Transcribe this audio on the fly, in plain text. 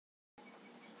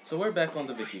So we're back on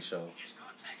the Vicky show.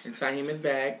 And Tahim is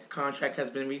back. Contract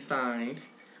has been re-signed.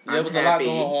 Yeah, there was a lot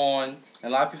going on. And a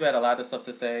lot of people had a lot of stuff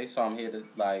to say, so I'm here to,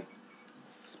 like,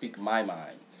 speak my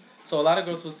mind. So a lot of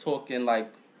girls was talking,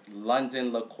 like,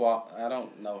 London LaCroix. I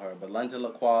don't know her, but London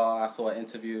LaCroix, I saw an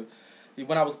interview.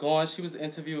 When I was gone,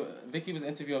 Vicky was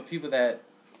interviewing people that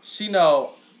she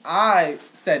know I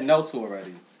said no to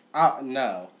already.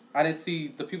 No. I didn't see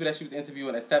the people that she was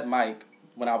interviewing except Mike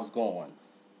when I was gone.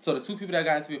 So the two people that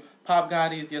got interviewed, Pop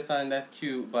Gotti is your son, that's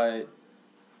cute, but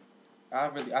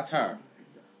I turned.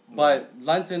 But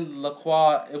London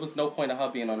LaCroix, it was no point in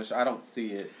her being on the show. I don't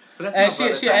see it. And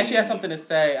she had something to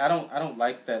say. I don't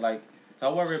like that. Like,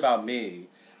 don't worry about me.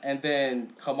 And then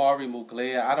Kamari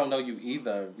Muglia, I don't know you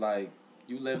either. Like,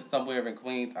 you live somewhere in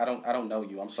Queens. I don't know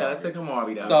you. I'm sorry. Shout out to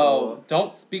Kamari though. So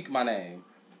don't speak my name.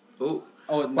 Ooh.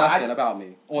 Or nothing about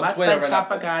me. On my Twitter son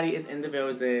Chafa Gotti is in the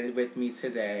building with me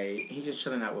today. He's just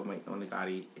chilling out with me on the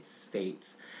Gotti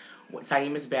Estates.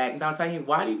 Tahim is back. Now Tahim,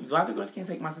 why the girls can't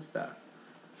take my sister?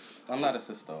 I'm not a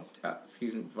sister.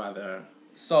 Excuse me, brother.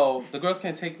 So the girls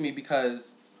can't take me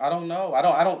because I don't know. I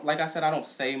don't like I said, I don't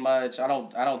say much. I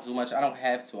don't do much. I don't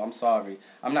have to. I'm sorry.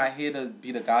 I'm not here to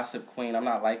be the gossip queen. I'm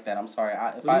not like that. I'm sorry.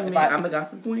 I'm the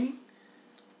gossip queen?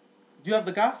 You have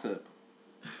the gossip.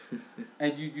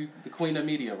 And you the queen of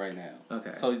media right now.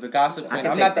 Okay. So the gossip queen.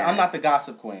 I'm not the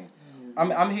gossip queen.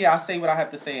 I'm here, I say what I have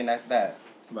to say and that's that.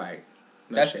 Right.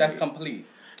 That's complete.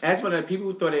 And that's what the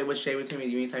people thought it was shade between me.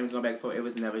 You anytime was going back and forth, it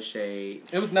was never shade.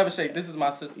 It was never shade. This is my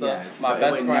sister, my so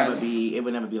best friend. It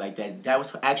would never be like that. That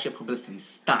was actually a publicity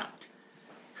stunt.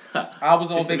 I was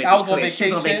on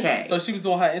vacation. So she was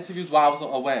doing her interviews while I was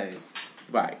away.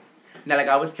 Right. Now, like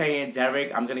I was saying,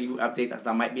 Derek, I'm gonna give you updates because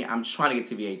I'm trying to get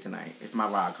to VA tonight if my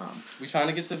ride comes. We're trying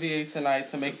to get to VA tonight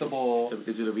to make the ball. So we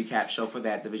could do the recap show for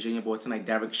that. The Virginia board tonight.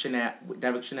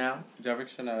 Father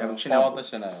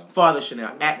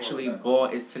Chanel. Actually, ball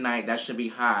is tonight. That should be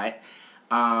hot.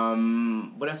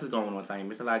 What else is going on tonight?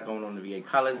 There's a lot going on in the VA.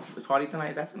 Colors is party tonight.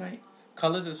 Is that tonight?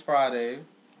 Colors is Friday.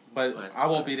 But I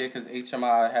won't be there because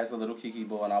HMI has a little kiki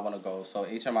ball and I want to go. So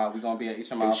HMI, we're going to be at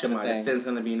HMI for the thing. The Sin's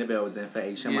going to be in the building for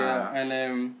HMI. Yeah, and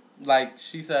then, like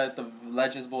she said, the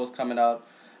Legends Ball is coming up.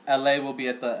 LA will be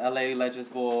at the LA Legends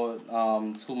Ball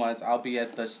 2 months. I'll be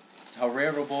at the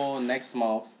Herrera Ball next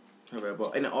month. Herrera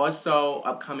Ball. And also,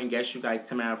 upcoming guests, you guys,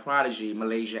 Tamara Prodigy,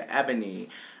 Malaysia Ebony,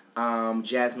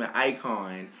 Jasmine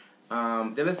Icon.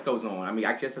 The list goes on. I mean,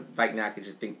 right now I can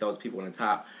just think those people on the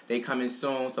top. They coming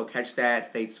soon, so catch that.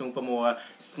 Stay tuned for more.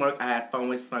 Smirk, I had fun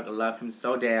with Smirk. I love him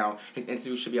so down. His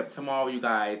interview should be up tomorrow, you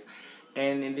guys.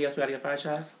 And anything else we gotta get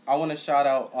franchise? I want to shout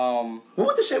out. What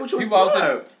was the shade with you and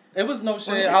Smirk? It was no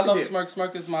shade. I love Smirk.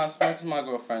 Smirk is my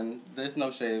girlfriend. There's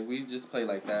no shade. We just play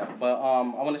like that. But I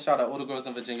want to shout out all the girls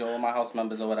in Virginia, all my house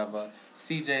members or whatever.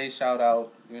 CJ, shout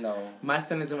out. You know. My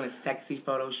son is doing a sexy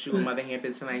photo shoot with Mother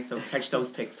Hampton tonight, so catch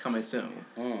those pics coming soon.